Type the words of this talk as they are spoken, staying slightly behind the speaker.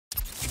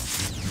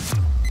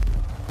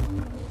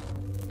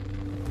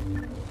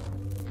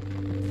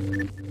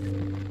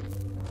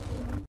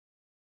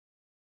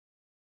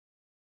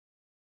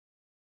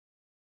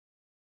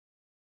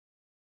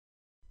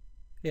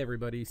Hey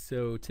everybody,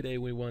 so today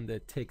we wanted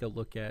to take a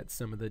look at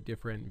some of the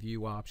different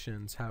view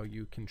options, how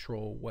you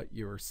control what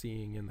you're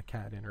seeing in the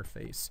CAD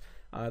interface.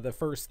 The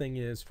first thing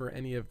is for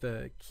any of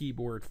the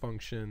keyboard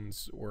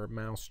functions or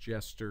mouse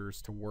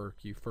gestures to work,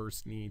 you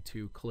first need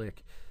to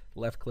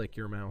left click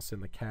your mouse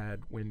in the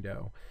CAD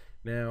window.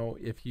 Now,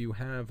 if you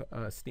have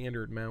a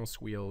standard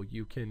mouse wheel,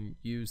 you can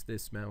use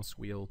this mouse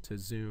wheel to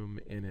zoom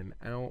in and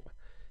out.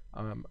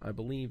 I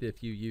believe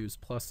if you use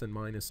plus and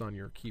minus on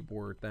your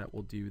keyboard, that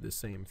will do the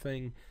same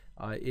thing.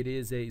 It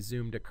is a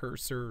zoom to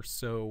cursor,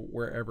 so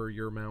wherever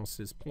your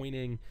mouse is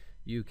pointing,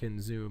 you can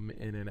zoom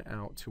in and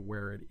out to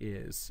where it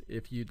is.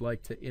 If you'd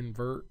like to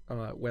invert,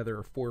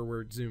 whether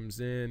forward zooms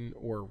in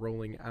or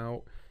rolling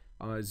out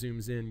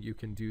zooms in, you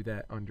can do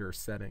that under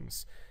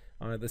settings.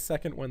 The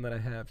second one that I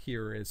have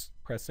here is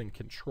pressing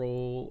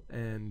Control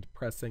and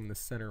pressing the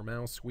center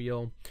mouse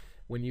wheel.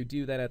 When you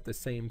do that at the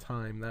same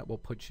time, that will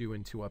put you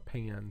into a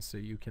pan, so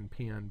you can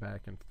pan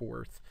back and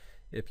forth.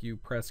 If you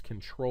press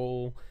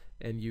Control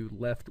and you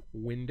left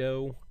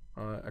window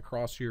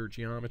across your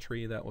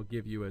geometry, that will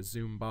give you a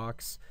zoom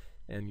box,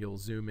 and you'll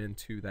zoom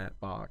into that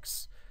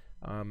box.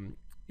 I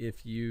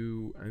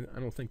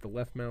don't think the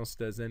left mouse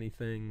does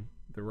anything.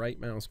 The right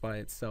mouse by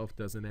itself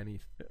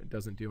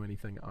doesn't do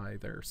anything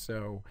either.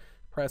 So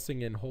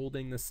pressing and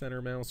holding the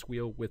center mouse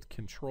wheel with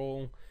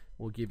Control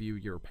will give you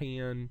your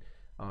pan.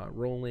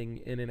 Rolling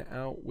in and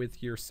out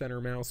with your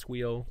center mouse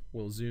wheel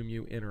will zoom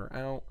you in or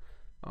out.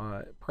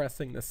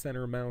 Pressing the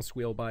center mouse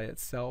wheel by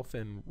itself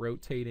and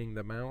rotating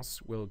the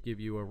mouse will give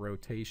you a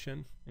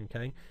rotation.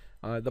 Okay.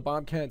 The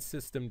BobCAD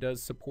system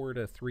does support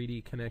a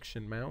 3D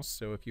connection mouse,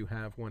 so if you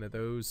have one of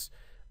those,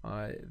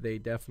 they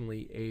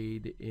definitely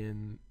aid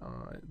in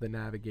the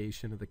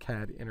navigation of the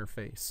CAD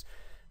interface.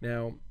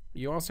 Now,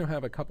 you also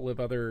have a couple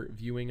of other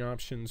viewing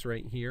options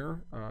right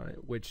here,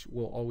 which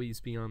will always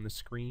be on the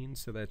screen.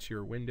 So that's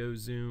your window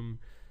zoom.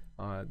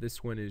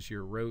 This one is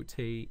your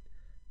rotate.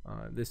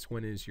 This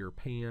one is your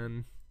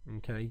pan.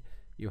 Okay.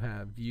 You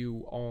have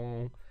view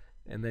all,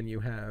 and then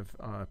you have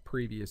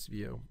previous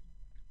view.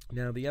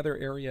 Now, the other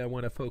area I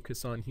want to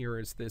focus on here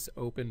is this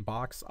open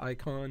box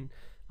icon.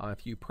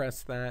 If you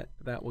press that,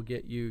 that will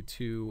get you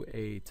to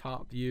a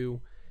top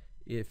view.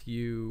 If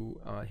you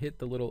hit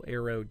the little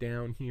arrow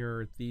down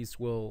here, these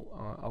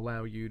will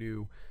allow you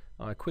to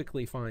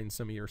quickly find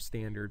some of your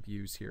standard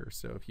views here.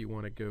 So if you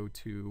want to go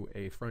to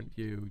a front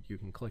view, you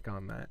can click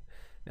on that.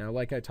 Now,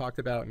 like I talked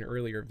about in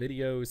earlier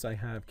videos, I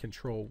have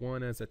Control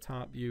 1 as a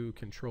top view,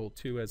 Control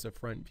 2 as a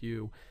front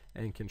view,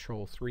 and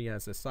Control 3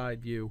 as a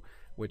side view,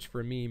 which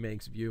for me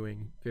makes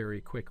viewing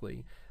very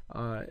quickly.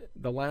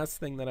 The last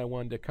thing that I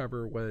wanted to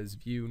cover was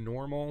view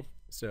normal.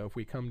 So if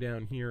we come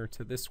down here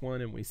to this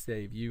one and we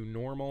say view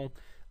normal,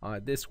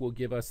 this will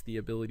give us the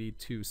ability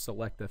to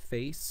select a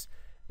face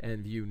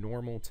and view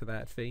normal to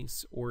that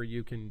face, or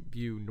you can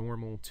view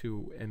normal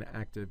to an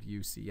active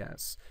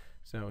UCS.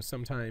 So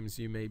sometimes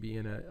you may be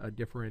in a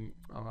different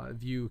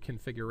view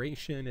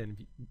configuration,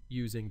 and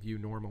using view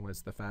normal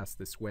is the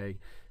fastest way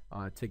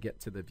to get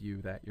to the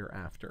view that you're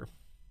after.